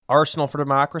Arsenal for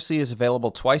Democracy is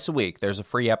available twice a week. There's a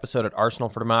free episode at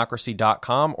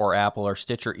arsenalfordemocracy.com or Apple or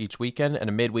Stitcher each weekend, and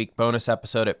a midweek bonus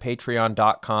episode at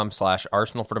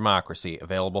patreon.com/arsenalfordemocracy,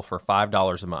 available for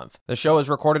 $5 a month. The show is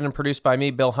recorded and produced by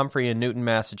me, Bill Humphrey, in Newton,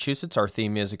 Massachusetts. Our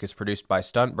theme music is produced by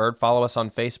Stuntbird. Follow us on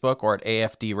Facebook or at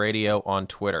AFD Radio on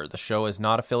Twitter. The show is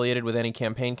not affiliated with any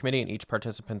campaign committee, and each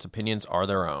participant's opinions are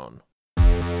their own.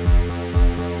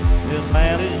 This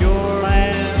land is your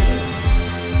land.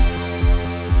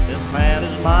 This land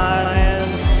is my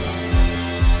land.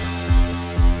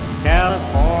 From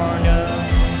California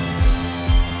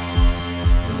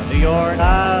to the New York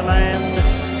Island,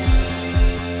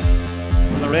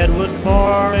 from the Redwood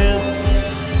Forest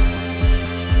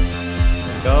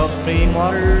to Gulf Stream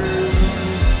waters.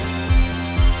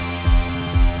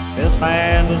 This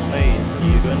land was made for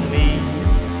you and me.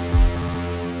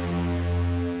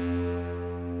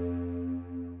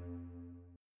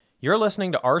 You're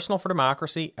listening to Arsenal for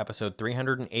Democracy, episode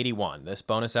 381. This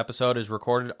bonus episode is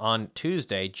recorded on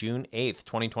Tuesday, June 8th,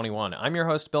 2021. I'm your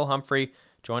host, Bill Humphrey.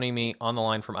 Joining me on the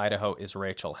line from Idaho is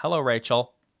Rachel. Hello,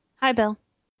 Rachel. Hi, Bill.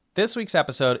 This week's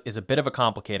episode is a bit of a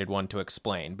complicated one to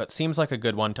explain, but seems like a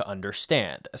good one to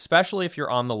understand, especially if you're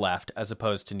on the left as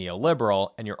opposed to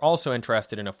neoliberal, and you're also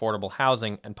interested in affordable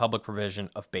housing and public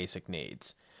provision of basic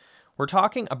needs. We're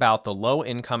talking about the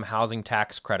low-income housing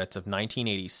tax credits of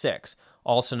 1986,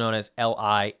 also known as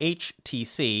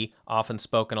LIHTC, often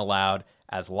spoken aloud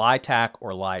as LIHTC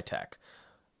or LIHTC.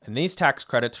 And these tax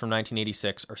credits from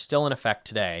 1986 are still in effect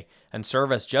today and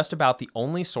serve as just about the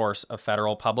only source of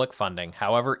federal public funding,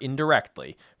 however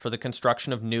indirectly, for the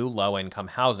construction of new low-income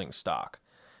housing stock.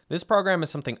 This program is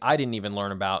something I didn't even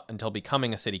learn about until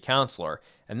becoming a city councilor,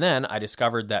 and then I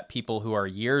discovered that people who are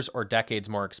years or decades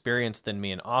more experienced than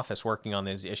me in office working on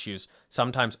these issues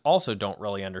sometimes also don't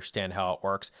really understand how it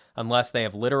works unless they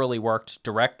have literally worked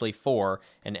directly for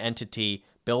an entity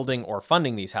building or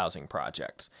funding these housing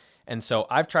projects. And so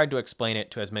I've tried to explain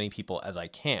it to as many people as I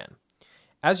can.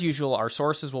 As usual, our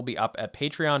sources will be up at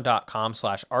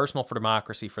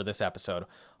patreon.com/arsenalfordemocracy for this episode,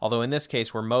 although in this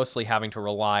case we're mostly having to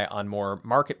rely on more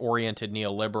market-oriented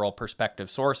neoliberal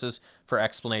perspective sources for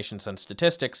explanations and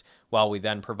statistics, while we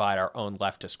then provide our own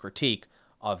leftist critique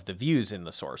of the views in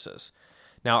the sources.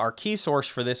 Now, our key source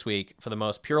for this week, for the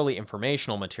most purely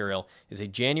informational material, is a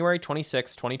January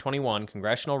 26, 2021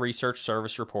 Congressional Research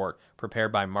Service report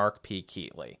prepared by Mark P.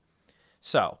 Keatley.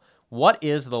 So, what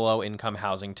is the low-income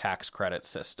housing tax credit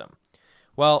system?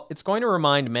 Well, it's going to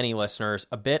remind many listeners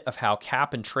a bit of how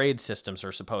cap and trade systems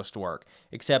are supposed to work,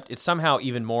 except it's somehow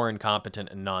even more incompetent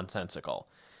and nonsensical.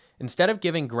 Instead of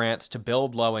giving grants to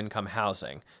build low-income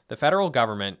housing, the federal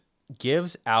government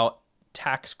gives out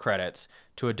tax credits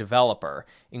to a developer,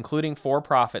 including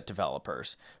for-profit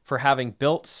developers, for having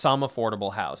built some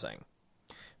affordable housing.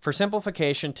 For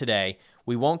simplification today,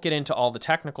 we won't get into all the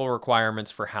technical requirements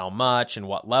for how much and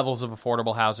what levels of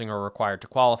affordable housing are required to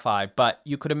qualify, but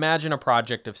you could imagine a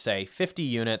project of, say, 50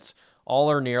 units,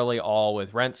 all or nearly all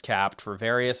with rents capped for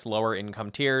various lower income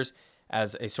tiers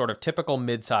as a sort of typical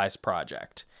mid-sized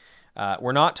project.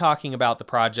 We're not talking about the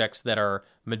projects that are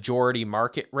majority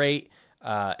market rate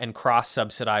and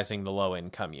cross-subsidizing the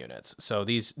low-income units. So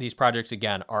these projects,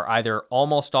 again, are either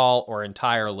almost all or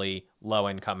entirely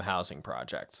low-income housing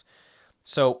projects.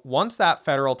 So once that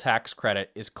federal tax credit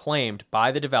is claimed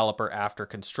by the developer after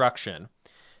construction,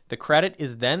 the credit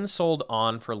is then sold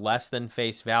on for less than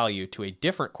face value to a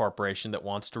different corporation that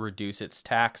wants to reduce its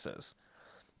taxes.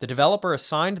 The developer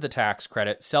assigned the tax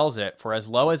credit sells it for as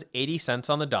low as 80 cents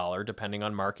on the dollar, depending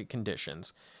on market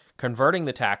conditions, converting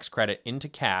the tax credit into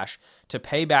cash to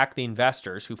pay back the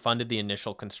investors who funded the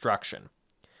initial construction.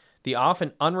 The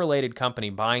often unrelated company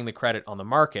buying the credit on the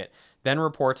market then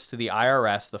reports to the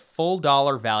IRS the full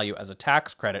dollar value as a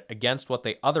tax credit against what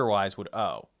they otherwise would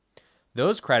owe.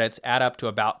 Those credits add up to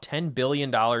about $10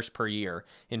 billion per year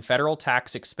in federal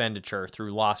tax expenditure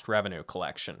through lost revenue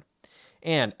collection.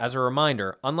 And, as a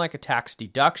reminder, unlike a tax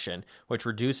deduction, which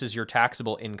reduces your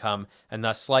taxable income and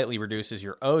thus slightly reduces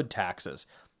your owed taxes,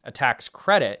 a tax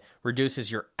credit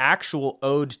reduces your actual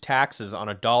owed taxes on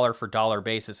a dollar-for-dollar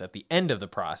basis at the end of the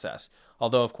process,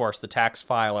 although, of course, the tax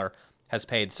filer has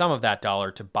paid some of that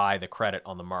dollar to buy the credit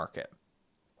on the market.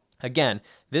 Again,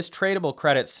 this tradable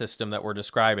credit system that we're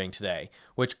describing today,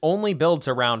 which only builds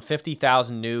around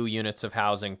 50,000 new units of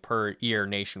housing per year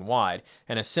nationwide,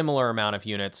 and a similar amount of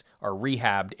units are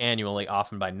rehabbed annually,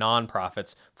 often by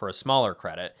nonprofits, for a smaller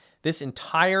credit, this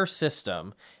entire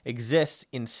system exists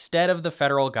instead of the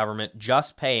federal government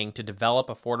just paying to develop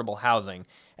affordable housing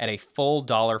at a full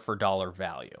dollar-for-dollar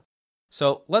value.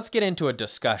 So let's get into a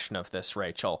discussion of this,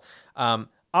 Rachel.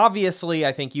 obviously,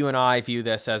 I think you and I view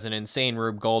this as an insane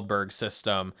Rube Goldberg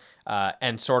system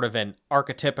and sort of an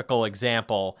archetypical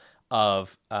example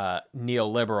of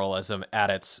neoliberalism at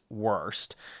its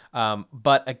worst.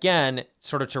 But again,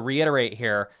 sort of to reiterate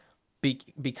here,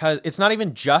 because it's not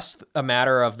even just a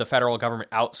matter of the federal government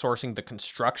outsourcing the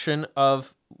construction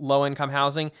of low-income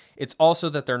housing. It's also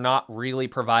that they're not really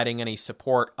providing any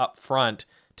support up front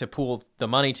to pool the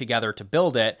money together to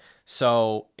build it.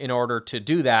 So in order to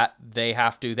do that, they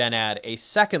have to then add a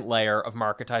second layer of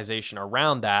marketization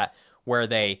around that, where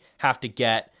they have to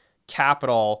get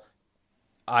capital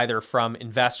either from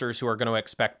investors who are going to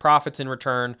expect profits in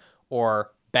return,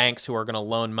 or banks who are going to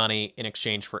loan money in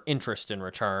exchange for interest in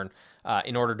return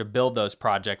in order to build those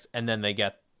projects. And then they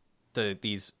get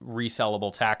these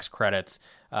resellable tax credits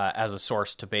as a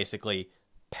source to basically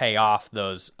pay off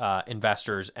those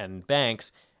investors and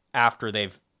banks after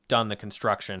they've done the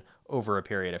construction over a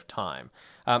period of time.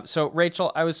 So,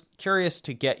 Rachel, I was curious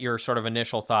to get your sort of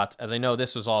initial thoughts, as I know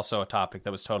this was also a topic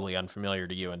that was totally unfamiliar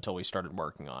to you until we started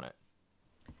working on it.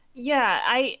 Yeah,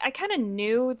 I kind of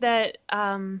knew that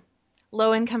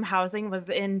low-income housing was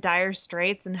in dire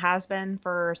straits and has been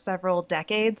for several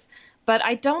decades, but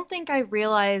I don't think I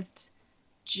realized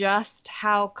just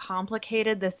how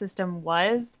complicated the system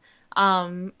was.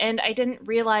 And I didn't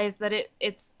realize that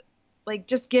it's like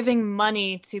just giving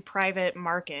money to private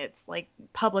markets, like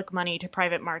public money to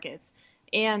private markets.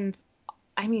 And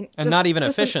I mean, and not even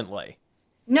efficiently.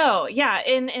 No, yeah,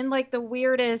 in like the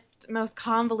weirdest, most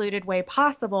convoluted way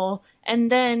possible.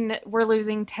 And then we're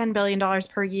losing $10 billion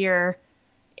per year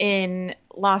in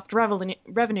lost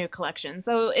revenue collection.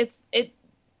 So it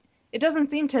doesn't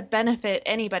seem to benefit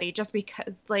anybody, just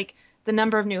because like the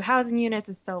number of new housing units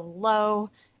is so low,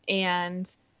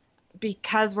 and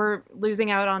because we're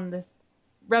losing out on this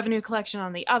revenue collection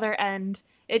on the other end,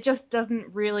 it just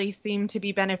doesn't really seem to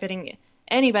be benefiting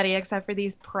anybody except for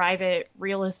these private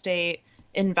real estate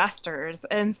investors.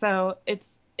 And so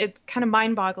it's kind of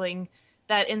mind-boggling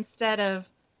that instead of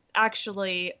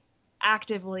actually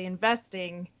actively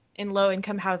investing in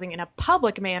low-income housing in a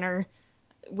public manner,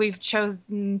 we've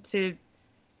chosen to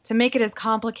make it as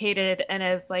complicated and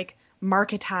as like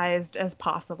marketized as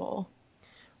possible.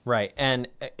 Right. And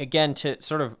again, to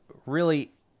sort of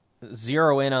really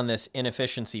zero in on this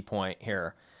inefficiency point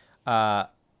here,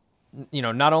 not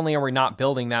only are we not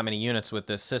building that many units with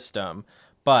this system,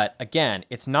 but again,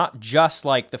 it's not just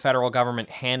like the federal government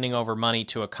handing over money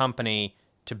to a company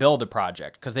to build a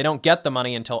project, because they don't get the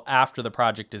money until after the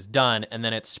project is done, and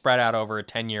then it's spread out over a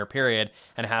 10-year period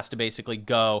and has to basically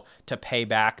go to pay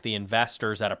back the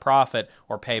investors at a profit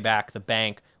or pay back the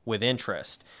bank with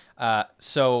interest.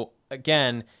 So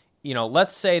again,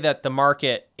 let's say that the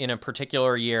market in a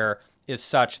particular year is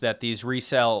such that these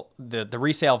the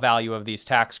resale value of these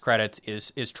tax credits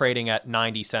is trading at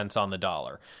 90 cents on the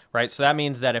dollar, right? So that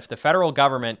means that if the federal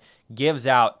government gives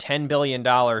out $10 billion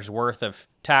worth of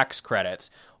tax credits,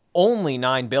 only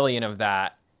 $9 billion of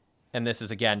that, and this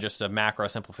is again just a macro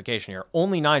simplification here,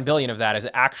 only $9 billion of that is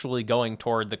actually going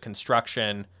toward the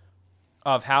construction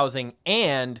of housing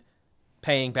and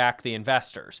paying back the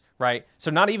investors, right?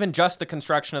 So not even just the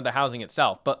construction of the housing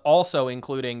itself, but also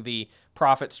including the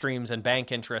profit streams and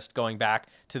bank interest going back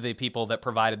to the people that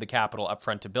provided the capital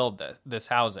upfront to build this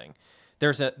housing.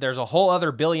 There's a whole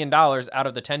other $1 billion out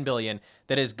of the $10 billion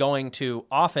that is going to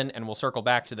often, and we'll circle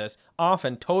back to this,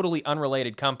 often totally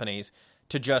unrelated companies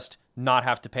to just not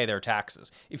have to pay their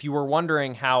taxes. If you were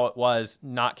wondering how it was,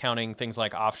 not counting things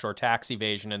like offshore tax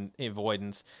evasion and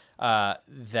avoidance,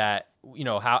 that,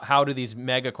 how do these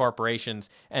mega corporations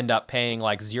end up paying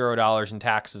like $0 in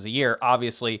taxes a year?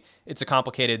 Obviously, it's a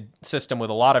complicated system with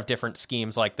a lot of different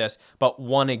schemes like this, but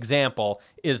one example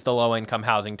is the low-income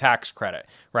housing tax credit,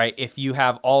 right? If you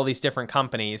have all these different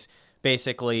companies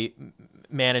basically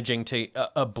managing to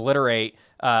obliterate,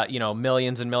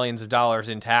 millions and millions of dollars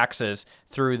in taxes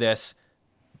through this,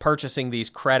 purchasing these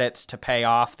credits to pay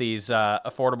off these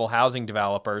affordable housing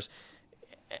developers.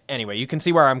 Anyway, you can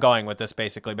see where I'm going with this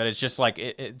basically, but it's just like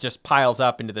it just piles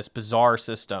up into this bizarre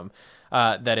system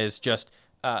that is just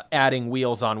adding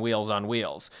wheels on wheels on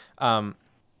wheels.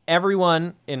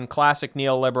 Everyone in classic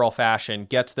neoliberal fashion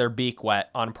gets their beak wet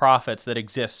on profits that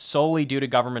exist solely due to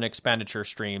government expenditure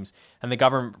streams, and the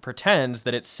government pretends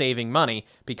that it's saving money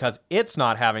because it's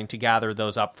not having to gather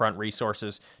those upfront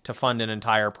resources to fund an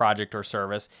entire project or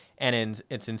service, and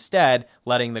it's instead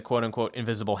letting the quote-unquote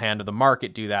invisible hand of the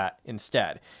market do that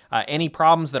instead. Any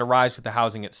problems that arise with the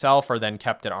housing itself are then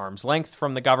kept at arm's length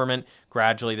from the government.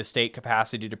 Gradually, the state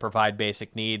capacity to provide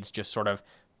basic needs just sort of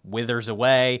withers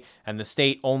away, and the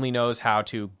state only knows how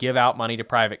to give out money to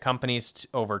private companies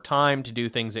over time to do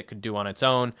things it could do on its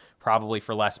own, probably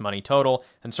for less money total,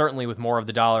 and certainly with more of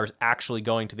the dollars actually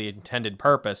going to the intended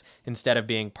purpose instead of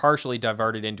being partially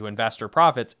diverted into investor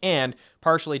profits and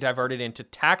partially diverted into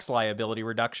tax liability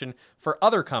reduction for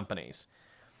other companies.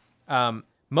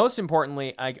 Most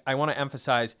importantly, I want to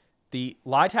emphasize the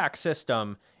LIHTC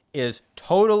system is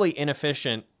totally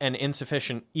inefficient and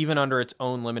insufficient even under its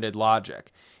own limited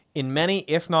logic. In many,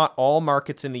 if not all,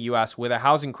 markets in the U.S. with a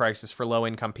housing crisis for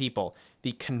low-income people,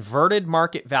 the converted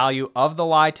market value of the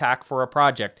LIHTC for a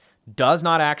project does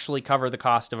not actually cover the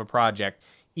cost of a project,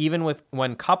 even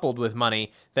when coupled with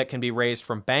money that can be raised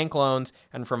from bank loans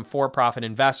and from for-profit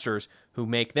investors who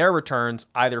make their returns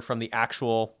either from the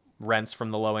actual rents from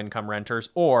the low-income renters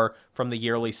or from the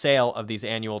yearly sale of these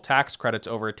annual tax credits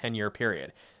over a 10-year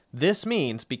period. This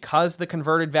means because the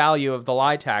converted value of the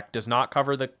LIHTC does not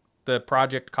cover the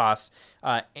project costs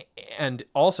and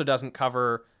also doesn't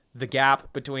cover the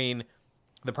gap between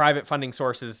the private funding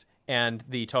sources and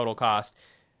the total cost,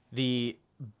 the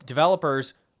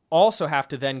developers also have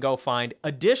to then go find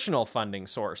additional funding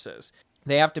sources.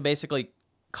 They have to basically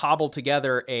cobble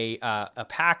together a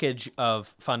package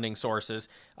of funding sources,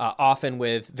 often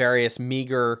with various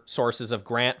meager sources of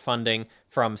grant funding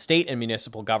from state and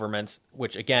municipal governments,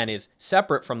 which again is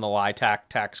separate from the LIHTC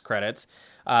tax credits.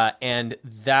 And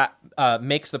that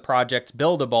makes the project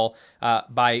buildable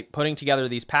by putting together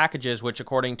these packages, which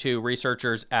according to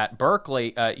researchers at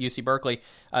Berkeley, UC Berkeley,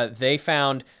 they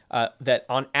found that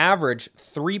on average,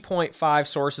 3.5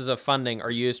 sources of funding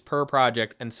are used per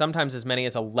project, and sometimes as many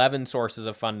as 11 sources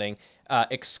of funding,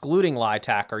 excluding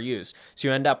LIHTC, are used. So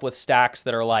you end up with stacks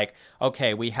that are like,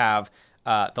 okay, we have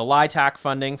the LIHTC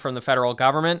funding from the federal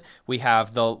government, we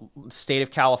have the state of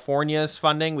California's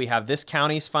funding, we have this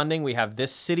county's funding, we have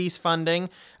this city's funding.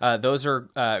 Those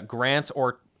are grants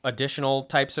or additional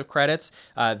types of credits.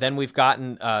 Then we've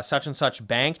gotten such and such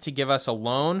bank to give us a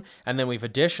loan, and then we've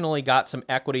additionally got some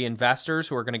equity investors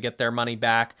who are going to get their money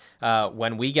back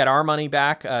when we get our money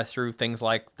back through things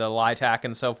like the LIHTC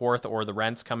and so forth, or the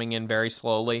rents coming in very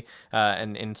slowly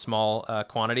and in small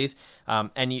quantities.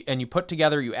 And you put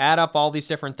together, you add up all these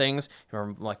different things,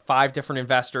 like 5 different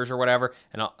investors or whatever,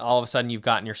 and all of a sudden you've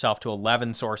gotten yourself to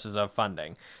 11 sources of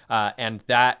funding. And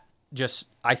that just,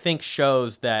 I think,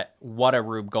 shows that what a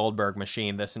Rube Goldberg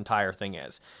machine this entire thing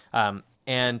is.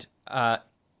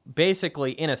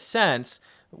 Basically, in a sense,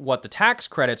 what the tax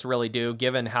credits really do,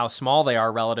 given how small they are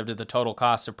relative to the total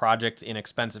cost of projects in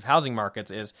expensive housing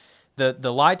markets, is the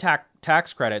LIHTC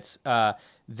tax credits,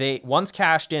 they once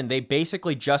cashed in, they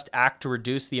basically just act to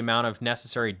reduce the amount of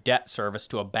necessary debt service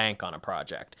to a bank on a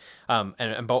project.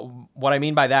 But what I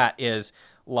mean by that is,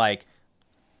 like,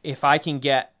 if I can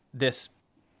get this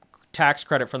tax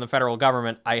credit from the federal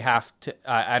government, I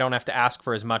don't have to ask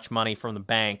for as much money from the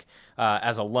bank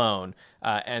as a loan,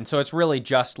 and so it's really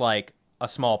just like a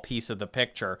small piece of the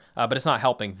picture, but it's not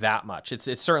helping that much.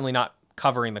 It's certainly not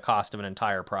covering the cost of an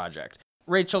entire project.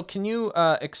 Rachel, can you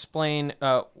explain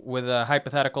with a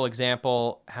hypothetical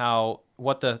example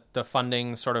what the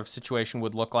funding sort of situation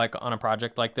would look like on a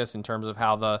project like this in terms of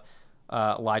how the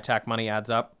LIHTC money adds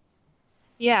up?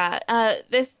 Yeah,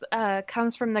 this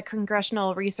comes from the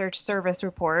Congressional Research Service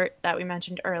report that we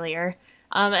mentioned earlier.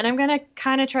 And I'm going to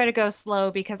kind of try to go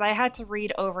slow because I had to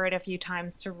read over it a few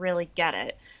times to really get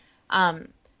it.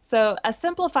 So a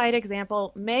simplified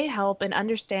example may help in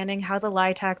understanding how the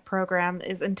LIHTC program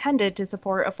is intended to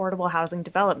support affordable housing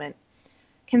development.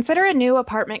 Consider a new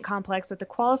apartment complex with a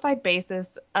qualified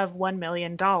basis of $1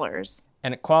 million.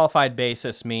 And a qualified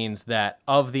basis means that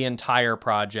of the entire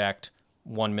project,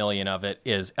 1 million of it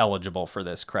is eligible for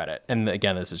this credit. And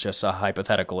again, this is just a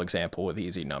hypothetical example with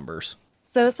easy numbers.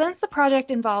 So since the project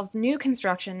involves new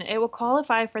construction, it will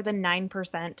qualify for the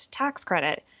 9% tax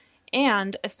credit.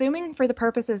 And assuming for the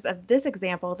purposes of this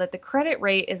example that the credit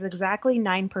rate is exactly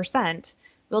 9%,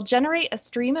 we'll generate a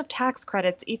stream of tax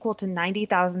credits equal to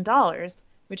 $90,000,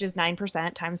 which is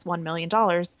 9% times $1 million,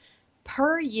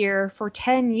 per year for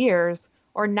 10 years,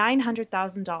 or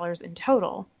 $900,000 in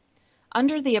total.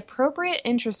 Under the appropriate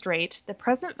interest rate, the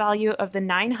present value of the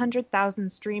 $900,000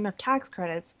 stream of tax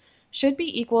credits should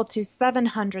be equal to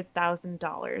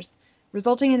 $700,000,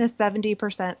 resulting in a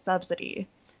 70% subsidy.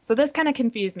 So this kind of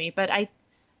confused me, but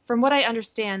from what I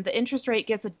understand, the interest rate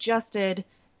gets adjusted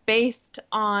based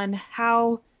on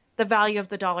how the value of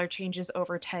the dollar changes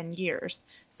over 10 years.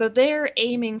 So they're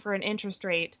aiming for an interest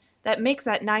rate that makes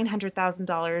that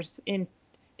 $900,000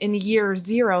 in year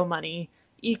 0 money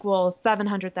equals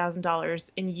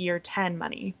 $700,000 in year 10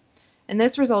 money. And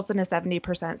this results in a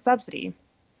 70% subsidy.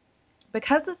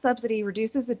 Because the subsidy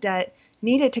reduces the debt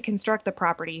needed to construct the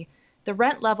property, the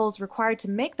rent levels required to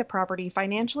make the property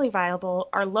financially viable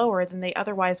are lower than they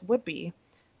otherwise would be.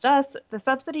 Thus, the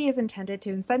subsidy is intended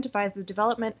to incentivize the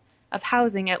development of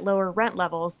housing at lower rent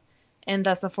levels, and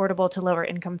thus affordable to lower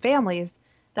income families,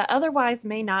 that otherwise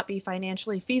may not be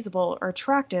financially feasible or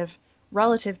attractive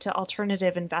relative to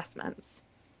alternative investments.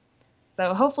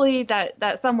 So hopefully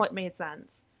that somewhat made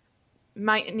sense.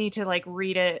 Might need to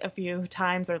read it a few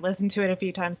times or listen to it a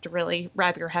few times to really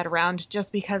wrap your head around,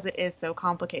 just because it is so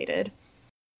complicated.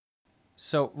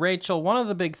 So, Rachel, one of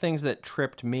the big things that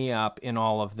tripped me up in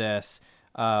all of this,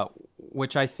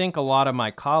 which I think a lot of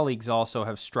my colleagues also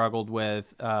have struggled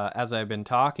with as I've been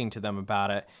talking to them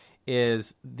about it,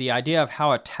 is the idea of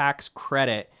how a tax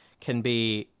credit can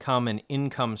become an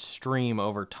income stream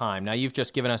over time. Now, you've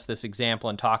just given us this example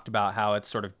and talked about how it's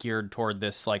sort of geared toward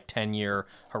this 10-year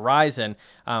horizon.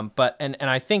 But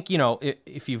I think,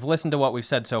 if you've listened to what we've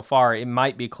said so far, it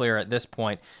might be clear at this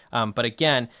point. But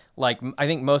again, I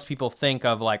think most people think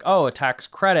of a tax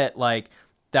credit,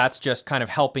 that's just kind of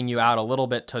helping you out a little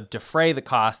bit to defray the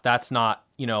cost. That's not,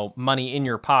 money in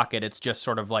your pocket. It's just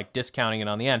sort of discounting it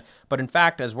on the end. But in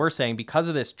fact, as we're saying, because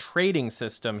of this trading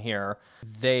system here,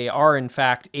 they are in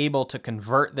fact able to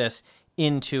convert this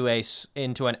into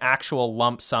an actual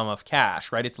lump sum of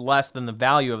cash, right? It's less than the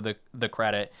value of the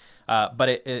credit, but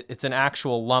it's an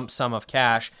actual lump sum of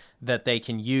cash that they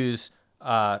can use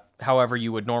however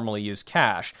you would normally use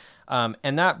cash.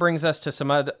 And that brings us to some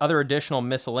other additional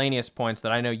miscellaneous points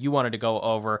that I know you wanted to go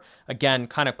over. Again,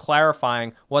 kind of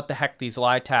clarifying what the heck these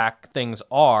LIHTC things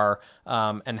are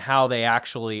and how they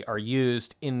actually are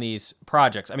used in these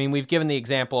projects. I mean, we've given the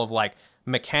example of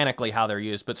mechanically how they're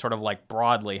used, but sort of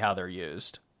broadly how they're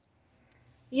used.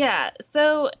 Yeah,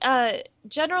 so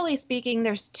generally speaking,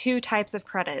 there's two types of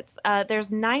credits. There's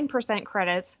 9%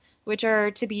 credits, which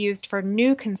are to be used for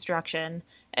new construction,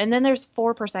 and then there's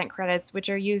 4% credits, which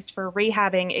are used for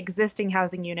rehabbing existing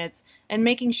housing units and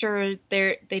making sure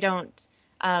they don't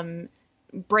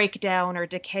break down or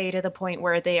decay to the point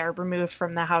where they are removed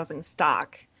from the housing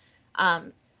stock.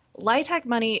 LIHTC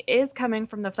money is coming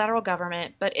from the federal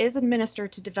government, but is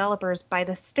administered to developers by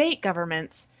the state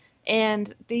governments,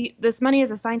 and this money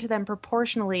is assigned to them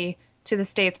proportionally to the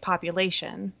state's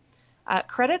population.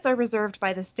 Credits are reserved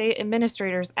by the state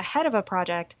administrators ahead of a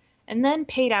project and then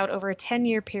paid out over a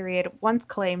 10-year period once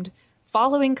claimed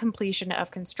following completion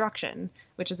of construction,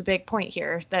 which is a big point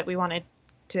here that we wanted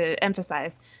to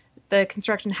emphasize. The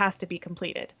construction has to be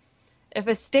completed. If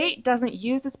a state doesn't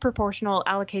use its proportional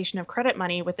allocation of credit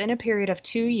money within a period of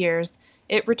 2 years,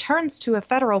 it returns to a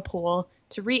federal pool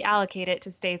to reallocate it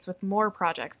to states with more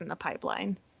projects in the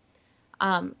pipeline.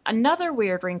 Another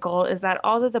weird wrinkle is that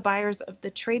although the buyers of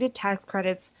the traded tax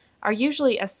credits are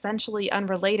usually essentially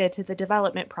unrelated to the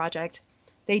development project,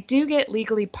 they do get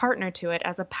legally partnered to it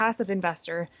as a passive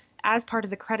investor as part of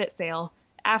the credit sale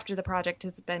after the project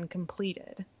has been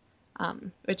completed,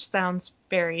 which sounds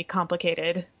very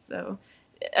complicated. So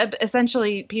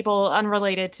essentially, people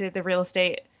unrelated to the real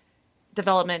estate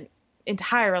development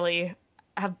entirely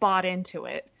have bought into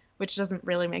it, which doesn't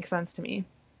really make sense to me.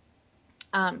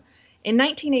 In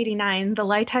 1989, the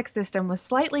LIHTC system was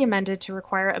slightly amended to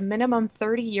require a minimum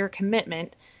 30-year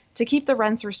commitment to keep the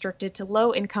rents restricted to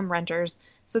low-income renters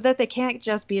so that they can't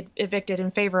just be evicted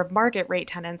in favor of market-rate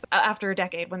tenants after a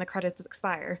decade when the credits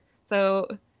expire. So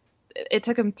it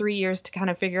took them 3 years to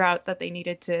kind of figure out that they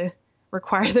needed to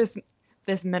require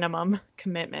this minimum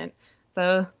commitment.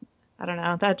 So I don't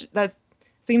know. That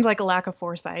seems like a lack of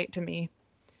foresight to me.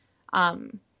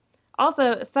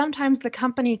 Also, sometimes the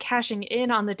company cashing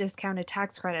in on the discounted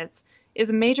tax credits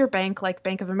is a major bank like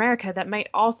Bank of America that might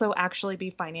also actually be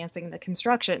financing the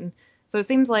construction. So it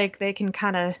seems like they can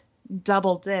kind of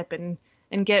double dip and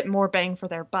get more bang for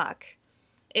their buck.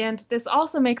 And this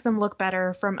also makes them look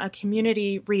better from a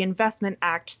Community Reinvestment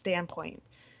Act standpoint.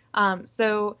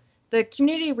 So the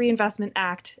Community Reinvestment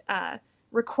Act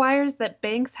requires that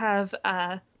banks have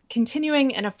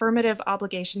continuing and affirmative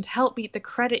obligation to help meet the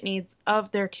credit needs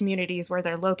of their communities where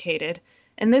they're located.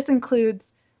 And this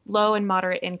includes low and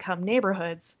moderate income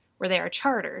neighborhoods where they are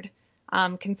chartered,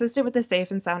 consistent with the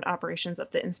safe and sound operations of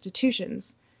the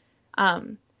institutions.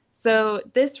 So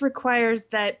this requires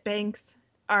that banks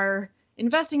are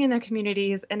investing in their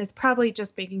communities, and is probably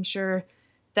just making sure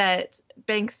that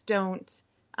banks don't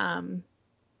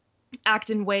act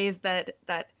in ways that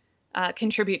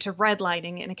contribute to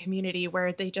redlining in a community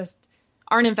where they just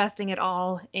aren't investing at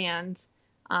all and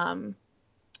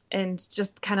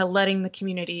just kind of letting the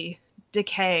community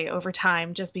decay over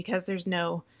time just because there's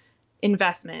no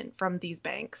investment from these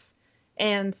banks.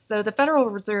 And so the Federal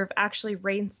Reserve actually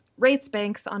rates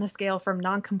banks on a scale from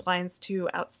non-compliance to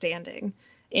outstanding.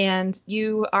 And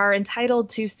you are entitled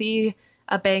to see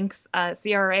a bank's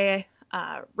CRA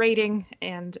rating,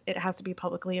 and it has to be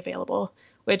publicly available,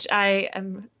 which I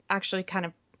am actually kind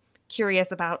of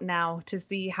curious about now to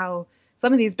see how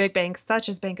some of these big banks, such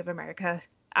as Bank of America,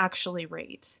 actually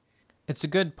rate. It's a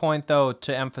good point, though,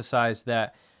 to emphasize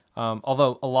that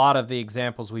although a lot of the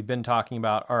examples we've been talking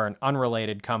about are an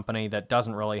unrelated company that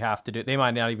doesn't really have to do, they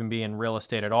might not even be in real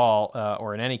estate at all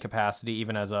or in any capacity,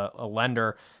 even as a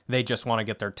lender. They just want to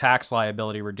get their tax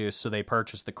liability reduced, so they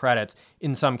purchase the credits.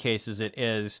 In some cases, it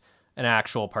is an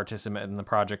actual participant in the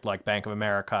project like Bank of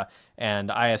America. And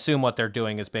I assume what they're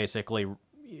doing is basically,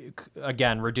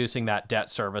 again, reducing that debt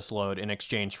service load in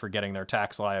exchange for getting their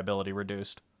tax liability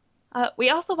reduced. We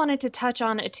also wanted to touch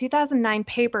on a 2009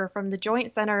 paper from the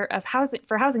Joint Center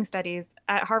for Housing Studies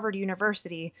at Harvard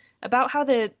University about how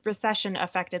the recession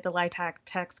affected the LIHTC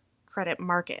tax credit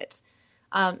market.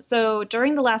 So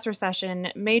during the last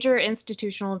recession, major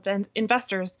institutional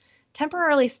investors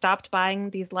temporarily stopped buying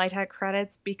these LIHTC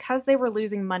credits because they were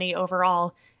losing money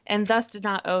overall and thus did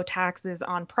not owe taxes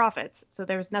on profits. So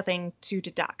there was nothing to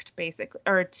deduct, basically,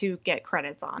 or to get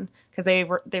credits on because they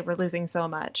were losing so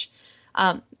much.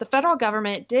 The federal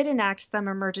government did enact some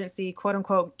emergency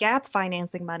quote-unquote gap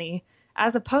financing money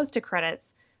as opposed to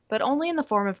credits, but only in the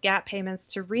form of gap payments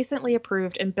to recently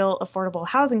approved and built affordable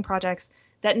housing projects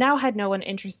that now had no one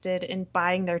interested in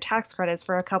buying their tax credits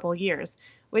for a couple years,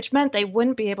 which meant they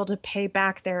wouldn't be able to pay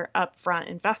back their upfront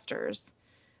investors.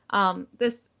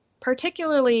 This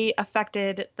particularly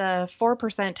affected the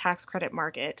 4% tax credit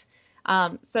market.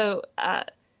 So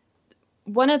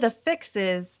one of the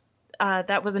fixes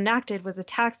that was enacted was a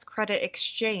tax credit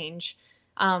exchange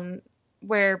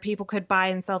where people could buy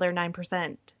and sell their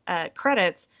 9%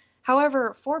 credits.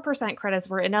 However, 4% credits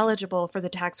were ineligible for the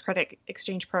tax credit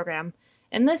exchange program.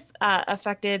 And this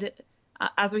affected,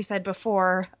 as we said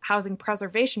before, housing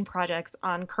preservation projects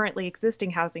on currently existing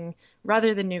housing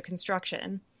rather than new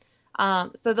construction.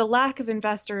 So the lack of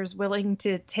investors willing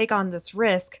to take on this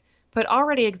risk put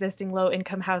already existing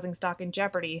low-income housing stock in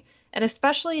jeopardy, and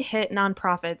especially hit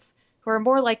nonprofits who are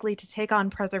more likely to take on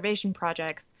preservation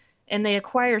projects, and they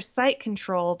acquire site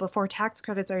control before tax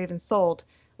credits are even sold,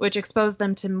 which expose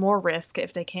them to more risk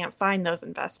if they can't find those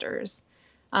investors.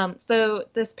 So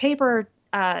this paper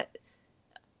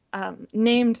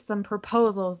named some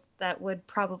proposals that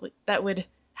would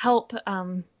help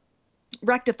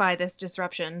rectify this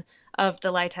disruption of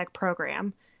the LIHTC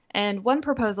program. And one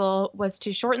proposal was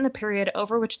to shorten the period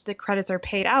over which the credits are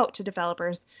paid out to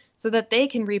developers so that they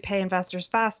can repay investors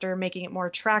faster, making it more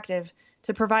attractive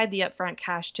to provide the upfront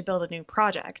cash to build a new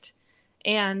project.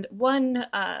 And one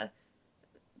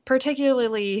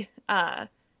particularly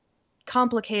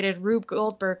complicated Rube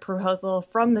Goldberg proposal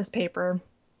from this paper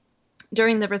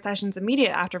during the recession's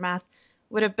immediate aftermath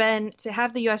would have been to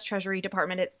have the U.S. Treasury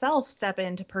Department itself step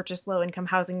in to purchase low-income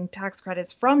housing tax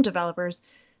credits from developers,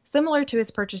 similar to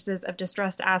its purchases of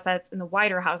distressed assets in the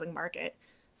wider housing market.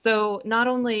 So not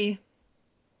only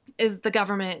is the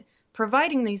government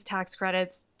providing these tax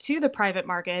credits to the private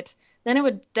market, then it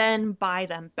would then buy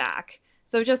them back.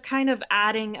 So just kind of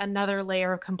adding another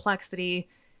layer of complexity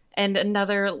and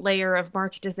another layer of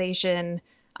marketization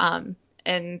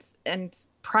and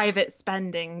private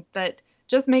spending that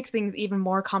just makes things even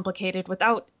more complicated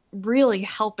without really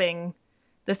helping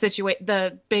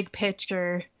the big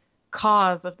picture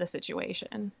cause of the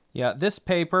situation. Yeah, this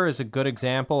paper is a good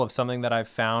example of something that I've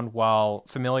found while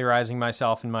familiarizing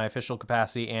myself in my official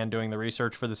capacity and doing the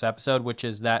research for this episode, which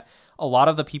is that a lot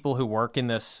of the people who work in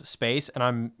this space, and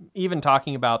I'm even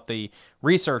talking about the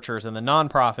researchers and the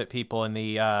nonprofit people and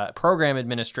the program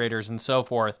administrators and so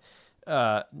forth,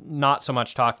 not so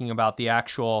much talking about the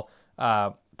actual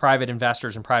private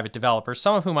investors and private developers,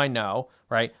 some of whom I know,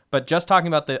 right? But just talking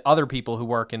about the other people who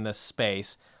work in this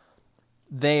space,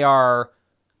 they are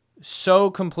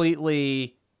so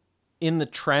completely in the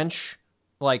trench,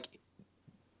 like,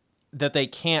 that they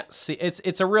can't see.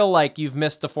 It's a real, like, you've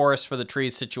missed the forest for the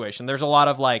trees situation. There's a lot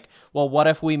of like, well, what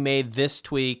if we made this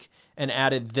tweak and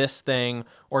added this thing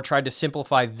or tried to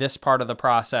simplify this part of the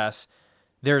process?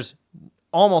 There's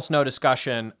almost no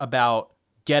discussion about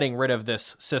getting rid of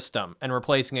this system and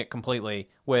replacing it completely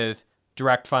with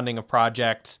direct funding of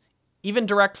projects, even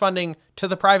direct funding to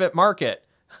the private market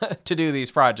to do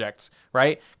these projects,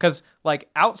 right? Because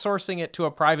like outsourcing it to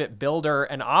a private builder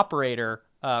and operator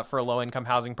for a low-income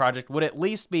housing project would at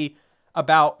least be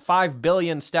about 5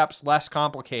 billion steps less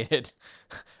complicated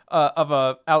of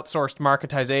a outsourced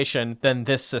marketization than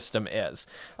this system is.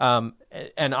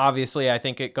 And obviously, I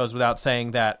think it goes without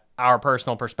saying that our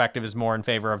personal perspective is more in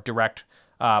favor of direct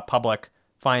public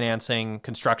financing,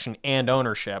 construction, and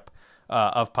ownership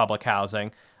of public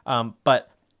housing. But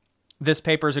this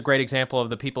paper is a great example of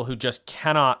the people who just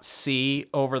cannot see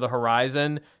over the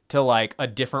horizon to like a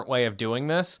different way of doing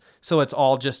this. So it's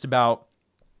all just about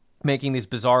making these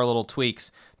bizarre little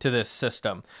tweaks to this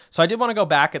system. So I did want to go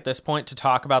back at this point to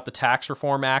talk about the Tax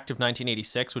Reform Act of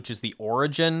 1986, which is the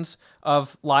origins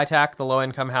of LIHTC, the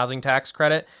Low-Income Housing Tax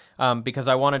Credit, because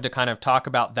I wanted to kind of talk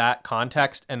about that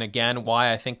context and, again,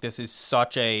 why I think this is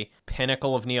such a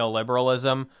pinnacle of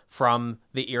neoliberalism from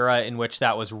the era in which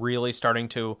that was really starting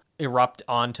to erupt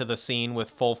onto the scene with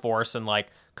full force and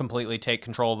like completely take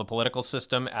control of the political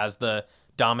system as the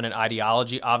dominant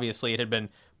ideology. Obviously, it had been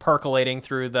percolating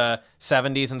through the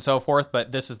 70s and so forth,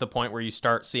 but this is the point where you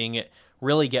start seeing it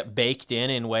really get baked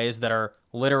in ways that are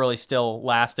literally still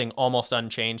lasting almost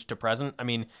unchanged to present. I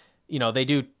mean, you know, they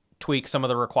do tweak some of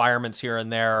the requirements here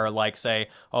and there, like say,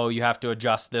 oh, you have to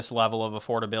adjust this level of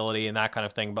affordability and that kind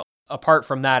of thing. But apart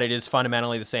from that, it is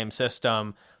fundamentally the same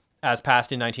system as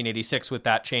passed in 1986 with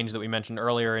that change that we mentioned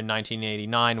earlier in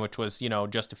 1989, which was, you know,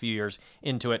 just a few years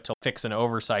into it to fix an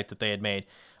oversight that they had made.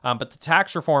 But the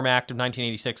Tax Reform Act of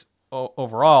 1986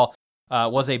 overall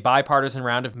was a bipartisan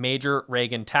round of major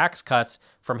Reagan tax cuts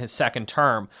from his second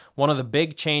term. One of the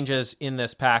big changes in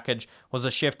this package was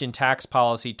a shift in tax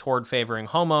policy toward favoring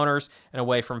homeowners and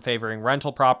away from favoring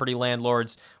rental property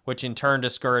landlords, which in turn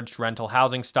discouraged rental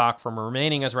housing stock from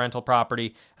remaining as rental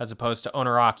property as opposed to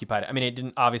owner-occupied. I mean, it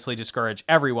didn't obviously discourage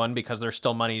everyone because there's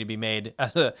still money to be made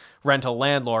as a rental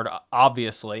landlord,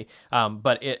 obviously,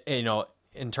 but it, you know,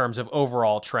 in terms of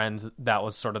overall trends, that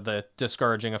was sort of the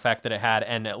discouraging effect that it had,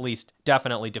 and at least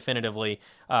definitely definitively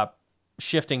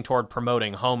shifting toward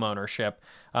promoting home ownership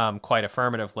quite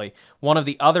affirmatively. One of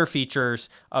the other features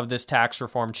of this tax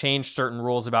reform changed certain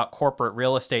rules about corporate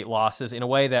real estate losses in a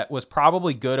way that was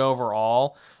probably good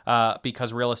overall,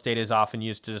 because real estate is often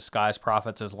used to disguise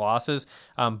profits as losses,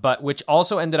 but which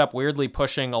also ended up weirdly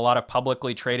pushing a lot of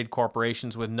publicly traded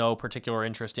corporations with no particular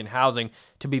interest in housing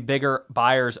to be bigger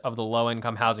buyers of the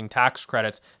low-income housing tax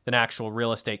credits than actual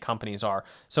real estate companies are.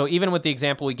 So even with the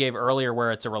example we gave earlier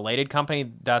where it's a related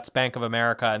company, that's Bank of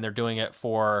America, and they're doing it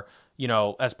for, you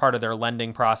know, as part of their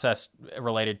lending process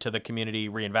related to the Community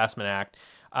Reinvestment Act.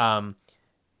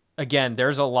 Again,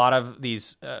 there's a lot of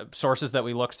these sources that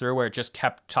we looked through where it just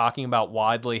kept talking about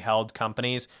widely held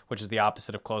companies, which is the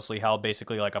opposite of closely held,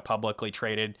 basically like a publicly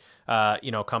traded,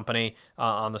 company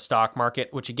on the stock market,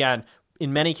 which again,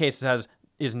 in many cases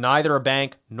is neither a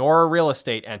bank nor a real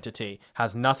estate entity,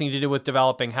 has nothing to do with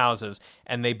developing houses,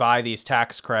 and they buy these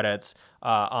tax credits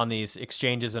on these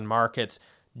exchanges and markets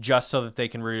just so that they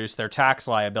can reduce their tax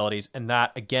liabilities. And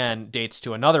that, again, dates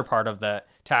to another part of the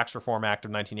Tax Reform Act of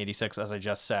 1986, as I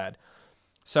just said.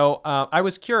 So I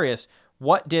was curious,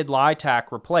 what did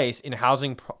LIHTC replace in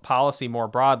housing policy more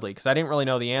broadly? Because I didn't really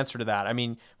know the answer to that. I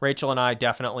mean, Rachel and I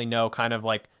definitely know kind of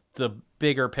like the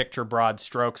bigger picture, broad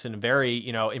strokes in very,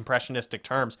 you know, impressionistic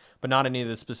terms, but not any of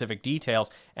the specific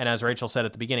details. And as Rachel said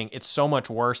at the beginning, it's so much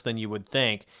worse than you would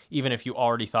think, even if you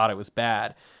already thought it was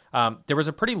bad. There was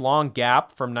a pretty long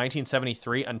gap from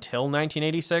 1973 until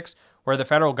 1986 where the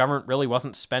federal government really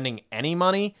wasn't spending any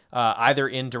money, either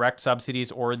in direct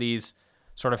subsidies or these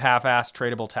sort of half-assed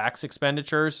tradable tax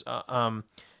expenditures. And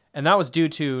that was due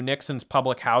to Nixon's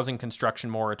public housing construction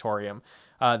moratorium.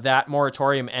 That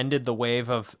moratorium ended the wave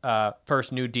of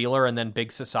first New Dealer and then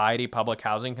big society public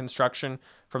housing construction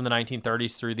from the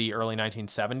 1930s through the early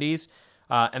 1970s.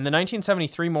 And the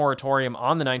 1973 moratorium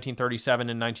on the 1937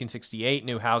 and 1968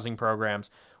 new housing programs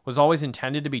was always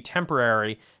intended to be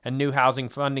temporary, and new housing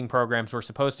funding programs were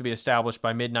supposed to be established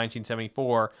by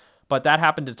mid-1974, but that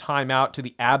happened to time out to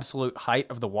the absolute height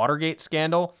of the Watergate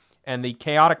scandal, and the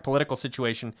chaotic political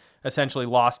situation essentially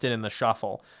lost it in the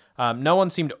shuffle. No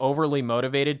one seemed overly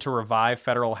motivated to revive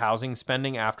federal housing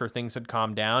spending after things had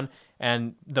calmed down,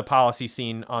 and the policy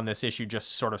scene on this issue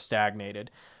just sort of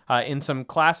stagnated. In some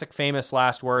classic famous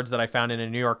last words that I found in a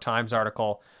New York Times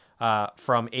article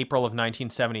from April of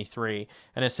 1973,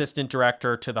 an assistant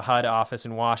director to the HUD office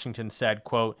in Washington said,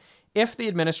 quote, "If the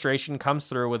administration comes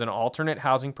through with an alternate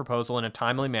housing proposal in a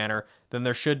timely manner, then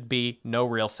there should be no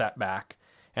real setback."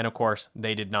 And of course,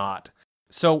 they did not.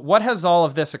 So what has all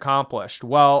of this accomplished?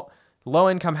 Well,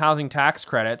 low-income housing tax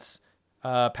credits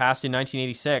passed in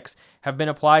 1986 have been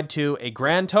applied to a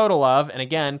grand total of, and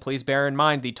again, please bear in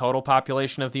mind the total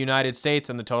population of the United States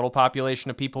and the total population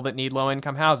of people that need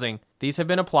low-income housing. These have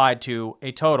been applied to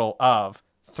a total of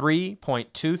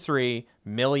 3.23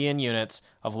 million units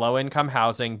of low-income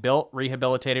housing built,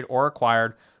 rehabilitated, or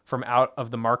acquired from out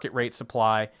of the market rate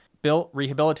supply,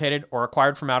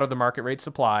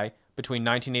 between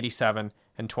 1987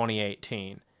 and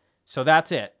 2018. So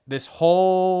that's it. This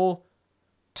whole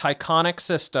Tychonic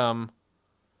system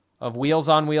of wheels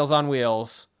on wheels on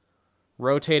wheels,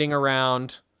 rotating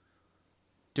around,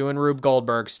 doing Rube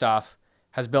Goldberg stuff,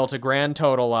 has built a grand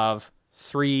total of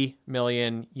 3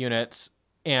 million units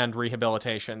and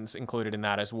rehabilitations included in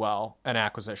that as well, and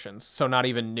acquisitions. So not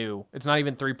even new. It's not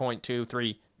even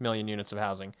 3.23 million units of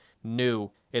housing.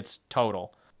 New. It's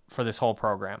total for this whole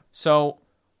program. So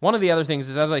one of the other things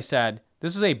is, as I said,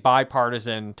 this is a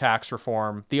bipartisan tax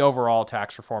reform, the overall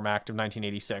Tax Reform Act of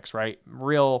 1986, right?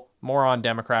 Real moron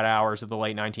Democrat hours of the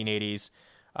late 1980s,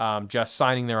 just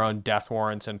signing their own death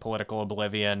warrants and political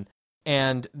oblivion.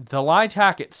 And the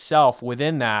LIHTC itself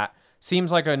within that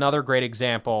seems like another great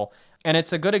example. And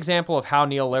it's a good example of how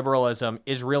neoliberalism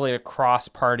is really a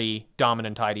cross-party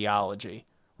dominant ideology,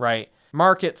 right?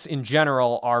 Markets in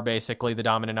general are basically the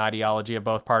dominant ideology of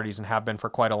both parties and have been for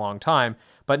quite a long time,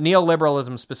 but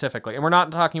neoliberalism specifically, and we're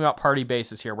not talking about party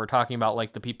bases here, we're talking about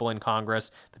like the people in Congress,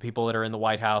 the people that are in the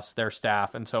White House, their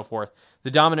staff, and so forth.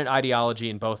 The dominant ideology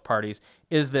in both parties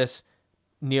is this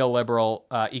neoliberal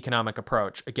economic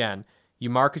approach. Again, you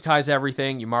marketize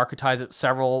everything, you marketize it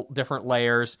several different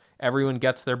layers, everyone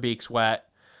gets their beaks wet,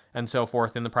 and so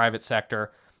forth in the private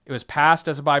sector. It was passed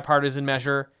as a bipartisan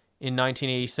measure in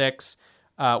 1986.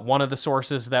 One of the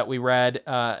sources that we read,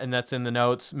 and that's in the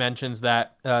notes, mentions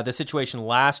that the situation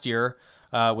last year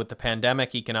with the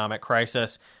pandemic economic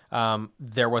crisis,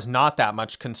 there was not that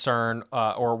much concern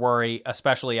or worry,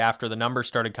 especially after the numbers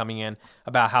started coming in,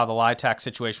 about how the LIHTC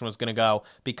situation was going to go,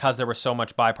 because there was so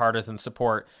much bipartisan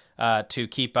support to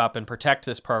keep up and protect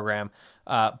this program.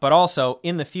 But also,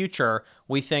 in the future,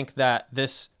 we think that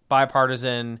this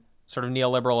bipartisan sort of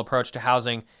neoliberal approach to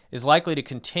housing is likely to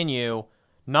continue,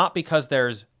 not because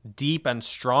there's deep and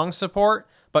strong support,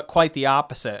 but quite the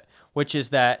opposite, which is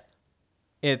that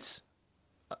it's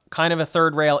kind of a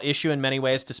third rail issue in many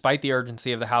ways, despite the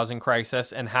urgency of the housing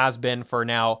crisis, and has been for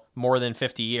now more than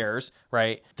 50 years,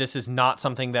 right? This is not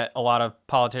something that a lot of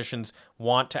politicians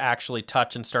want to actually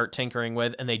touch and start tinkering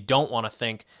with, and they don't want to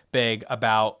think big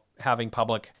about having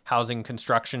public housing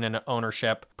construction and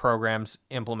ownership programs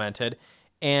implemented.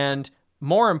 And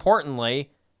more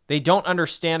importantly, they don't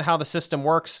understand how the system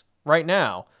works right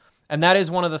now. And that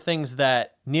is one of the things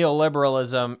that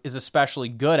neoliberalism is especially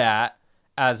good at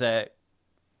as a,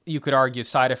 you could argue,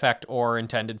 side effect or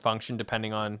intended function,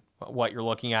 depending on what you're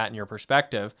looking at and your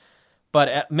perspective. But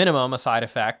at minimum, a side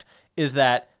effect is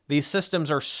that these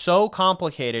systems are so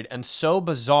complicated and so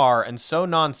bizarre and so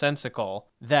nonsensical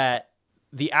that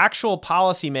the actual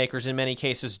policymakers in many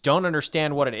cases don't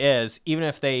understand what it is, even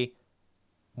if they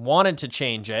wanted to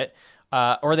change it,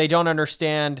 or they don't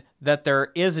understand that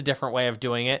there is a different way of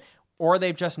doing it, or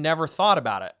they've just never thought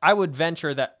about it. I would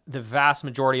venture that the vast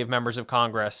majority of members of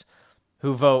Congress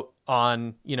who vote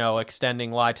on,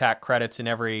 extending LIHTC credits in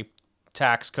every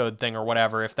tax code thing or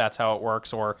whatever, if that's how it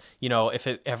works, or,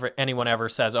 if anyone ever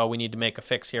says, oh, we need to make a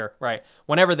fix here, right?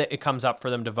 Whenever it comes up for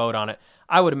them to vote on it,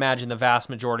 I would imagine the vast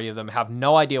majority of them have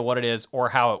no idea what it is or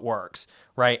how it works,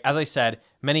 right? As I said,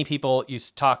 many people, you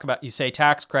say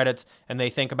tax credits and they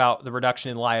think about the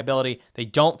reduction in liability. They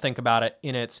don't think about it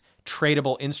in its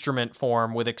tradable instrument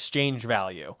form with exchange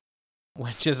value,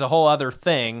 which is a whole other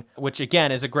thing, which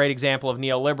again is a great example of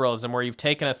neoliberalism, where you've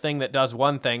taken a thing that does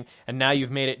one thing and now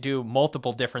you've made it do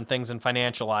multiple different things and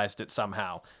financialized it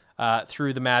somehow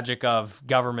through the magic of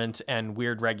government and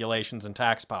weird regulations and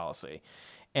tax policy.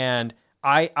 And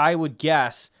I would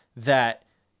guess that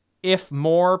if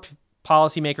more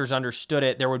policymakers understood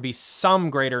it, there would be some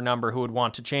greater number who would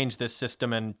want to change this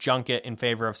system and junk it in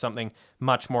favor of something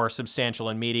much more substantial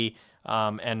and meaty.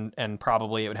 And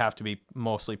probably it would have to be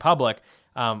mostly public.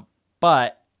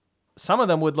 But some of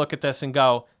them would look at this and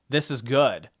go, this is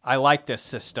good. I like this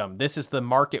system. This is the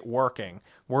market working.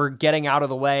 We're getting out of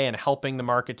the way and helping the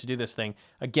market to do this thing.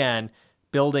 Again,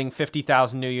 building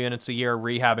 50,000 new units a year,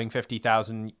 rehabbing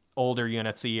 50,000 older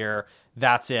units a year.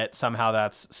 That's it. Somehow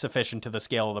that's sufficient to the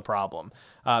scale of the problem.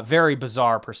 Very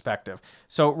bizarre perspective.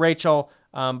 So Rachel,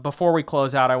 before we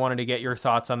close out, I wanted to get your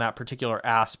thoughts on that particular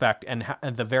aspect and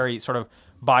the very sort of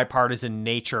bipartisan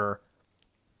nature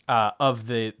of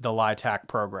the LIHTC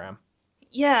program.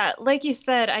 Yeah, like you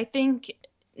said, I think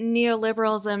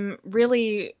neoliberalism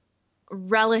really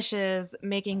relishes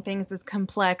making things as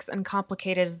complex and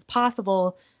complicated as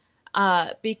possible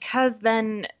because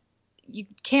then you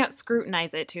can't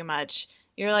scrutinize it too much.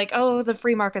 You're like, oh, the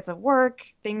free markets of work,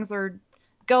 things are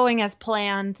going as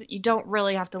planned. You don't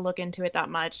really have to look into it that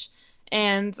much.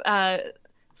 And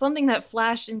something that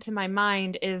flashed into my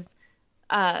mind is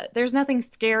there's nothing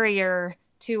scarier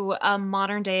to a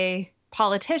modern day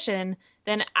politician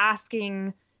than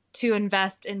asking to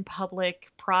invest in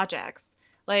public projects.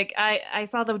 Like I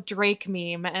saw the Drake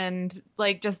meme and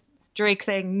like just Drake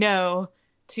saying no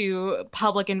to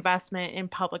public investment in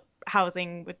public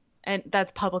housing and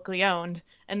that's publicly owned,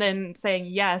 and then saying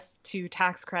yes to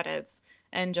tax credits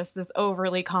and just this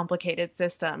overly complicated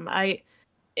system.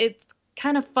 It's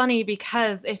kind of funny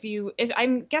because if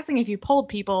I'm guessing if you polled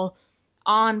people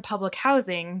on public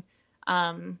housing,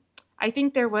 I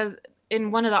think there was in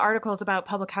one of the articles about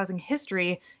public housing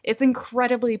history, it's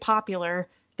incredibly popular.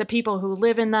 The people who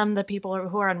live in them, the people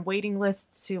who are on waiting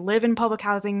lists to live in public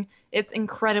housing, it's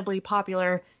incredibly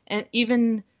popular. And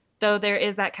even though there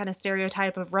is that kind of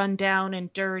stereotype of run down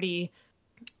and dirty,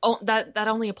 that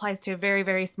only applies to a very,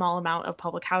 very small amount of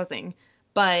public housing.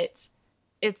 But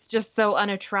it's just so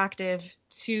unattractive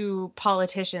to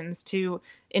politicians to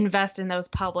invest in those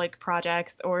public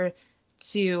projects or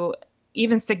to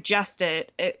even suggest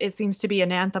it. It seems to be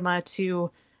anathema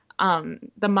to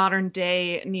the modern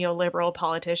day neoliberal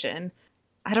politician.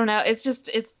 I don't know.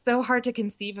 It's so hard to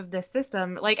conceive of this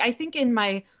system. Like, I think in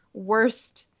my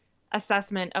worst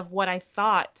assessment of what I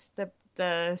thought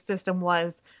the system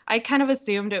was, I kind of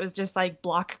assumed it was just like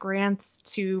block grants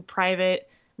to private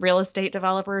real estate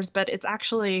developers, but it's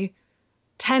actually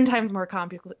 10 times more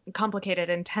complicated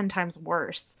and 10 times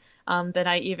worse than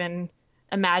I even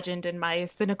imagined in my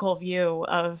cynical view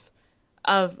of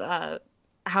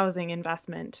housing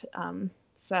investment.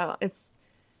 So it's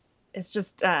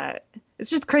just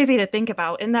crazy to think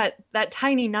about. In that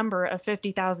tiny number of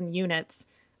 50,000 units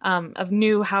of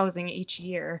new housing each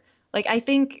year, like I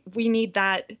think we need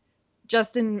that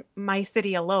just in my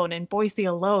city alone. In Boise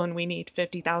alone, we need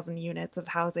 50,000 units of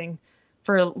housing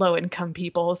for low-income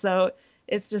people. So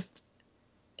it's just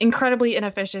incredibly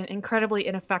inefficient, incredibly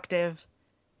ineffective,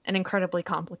 and incredibly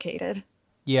complicated.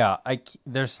 Yeah,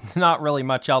 there's not really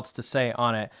much else to say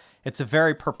on it. It's a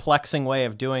very perplexing way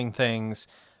of doing things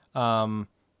to,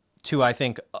 I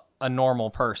think, a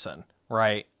normal person,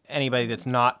 right? Anybody that's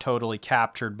not totally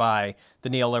captured by the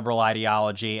neoliberal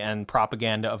ideology and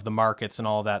propaganda of the markets and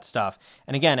all of that stuff.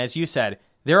 And again, as you said,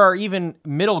 there are even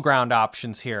middle ground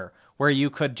options here where you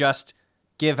could just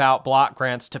give out block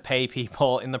grants to pay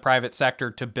people in the private sector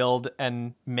to build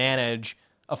and manage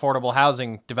affordable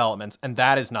housing developments, and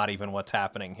that is not even what's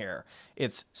happening here.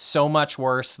 It's so much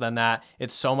worse than that.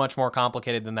 It's so much more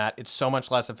complicated than that. It's so much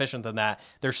less efficient than that.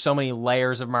 There's so many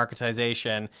layers of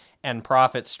marketization and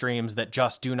profit streams that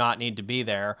just do not need to be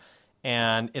there.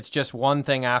 And it's just one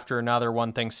thing after another,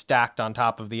 one thing stacked on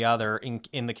top of the other.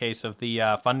 In the case of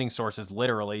the funding sources,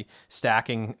 literally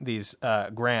stacking these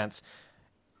grants.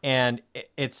 And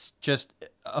it's just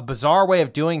a bizarre way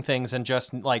of doing things and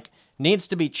just like needs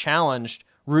to be challenged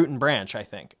root and branch, I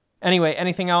think. Anyway,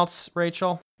 anything else,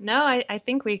 Rachel? No, I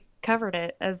think we covered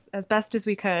it as best as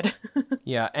we could.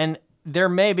 Yeah, and there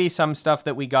may be some stuff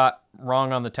that we got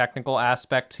wrong on the technical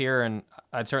aspects here, and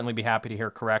I'd certainly be happy to hear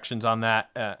corrections on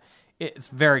that. It's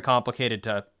very complicated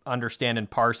to understand and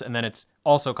parse, and then it's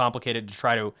also complicated to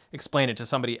try to explain it to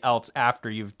somebody else after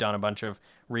you've done a bunch of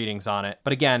readings on it.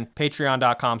 But again,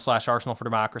 patreon.com/Arsenal for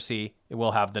Democracy. It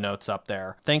will have the notes up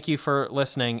there. Thank you for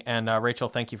listening, and Rachel,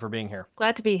 thank you for being here.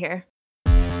 Glad to be here.